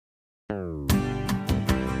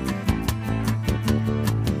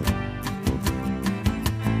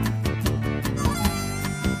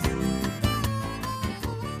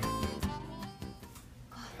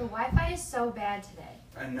so bad today.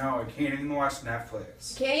 I know, I can't even watch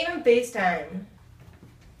Netflix. Can't even FaceTime.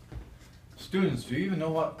 Students, do you even know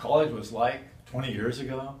what college was like 20 years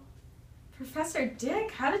ago? Professor Dick,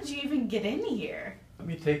 how did you even get in here? Let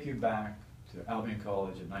me take you back to Albion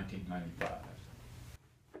College in 1995.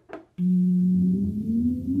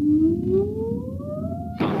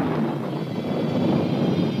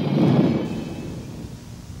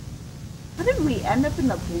 How did we end up in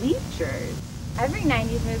the bleachers? Every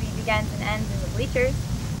 90s movie begins and ends in the bleachers.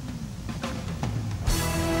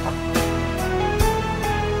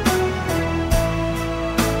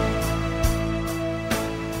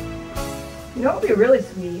 You know what would be really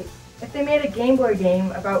sweet? If they made a Game Boy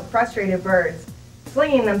game about frustrated birds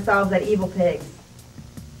flinging themselves at evil pigs.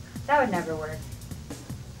 That would never work.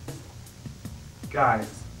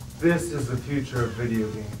 Guys, this is the future of video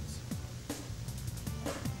games.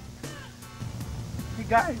 Hey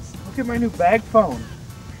guys, look at my new bag phone.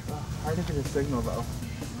 Hard to get a signal though.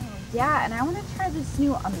 Yeah, and I want to try this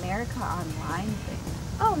new America Online thing.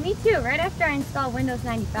 Oh, me too, right after I installed Windows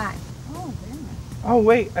 95. Oh, goodness. Oh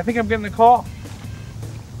wait, I think I'm getting a call.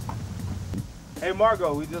 Hey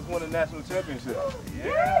Margaux, we just won a national championship.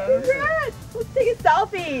 Yeah, congrats! Let's take a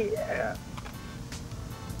selfie! Yeah.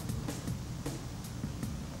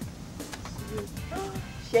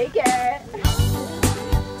 Shake it!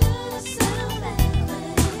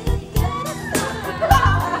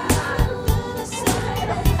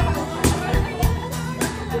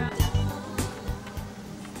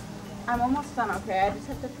 I'm almost done, okay? I just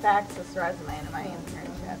have to fax this resume to my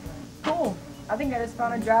internship. Cool. I think I just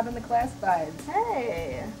found a job in the classifieds.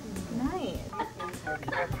 Hey, nice.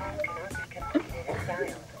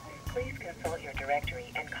 Please consult your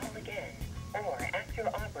directory and call again, or ask your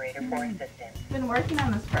operator for assistance. Been working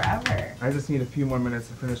on this forever. I just need a few more minutes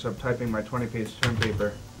to finish up typing my 20-page term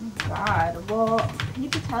paper. Oh, God. Well, I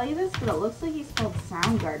hate to tell you this, but it looks like he spelled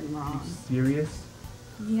Soundgarden wrong. Serious?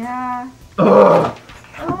 Yeah. Ugh!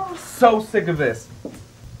 Oh. So sick of this.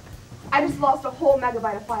 I just lost a whole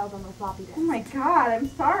megabyte of files on my floppy disk. Oh my God, I'm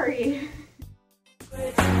sorry.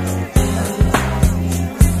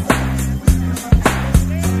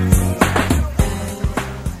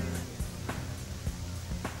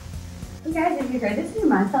 You guys, have you heard this new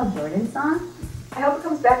Marcel Jordan song? I hope it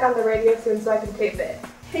comes back on the radio soon so I can tape it.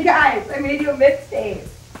 Hey guys, I made you a mixtape.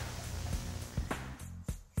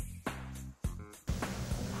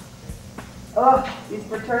 Ugh, these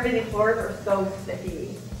fraternity floors are so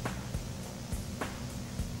sticky.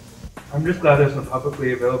 I'm just glad there's some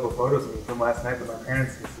publicly available photos of me from last night that my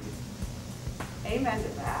parents can see. Amen to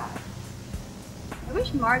that. I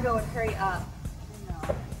wish Margaux would hurry up. I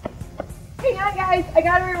know. Hang on guys, I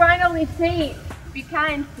gotta rewind all these tapes. Be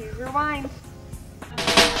kind, please rewind.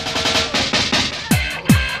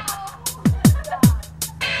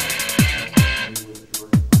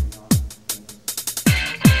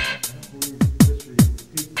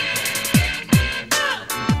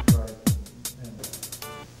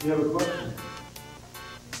 You have a question?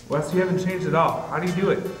 Wes, you haven't changed at all. How do you do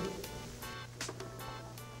it?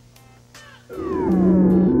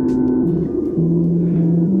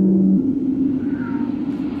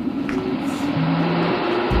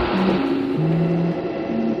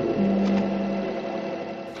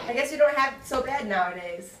 I guess you don't have it so bad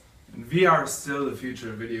nowadays. VR is still the future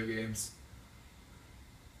of video games.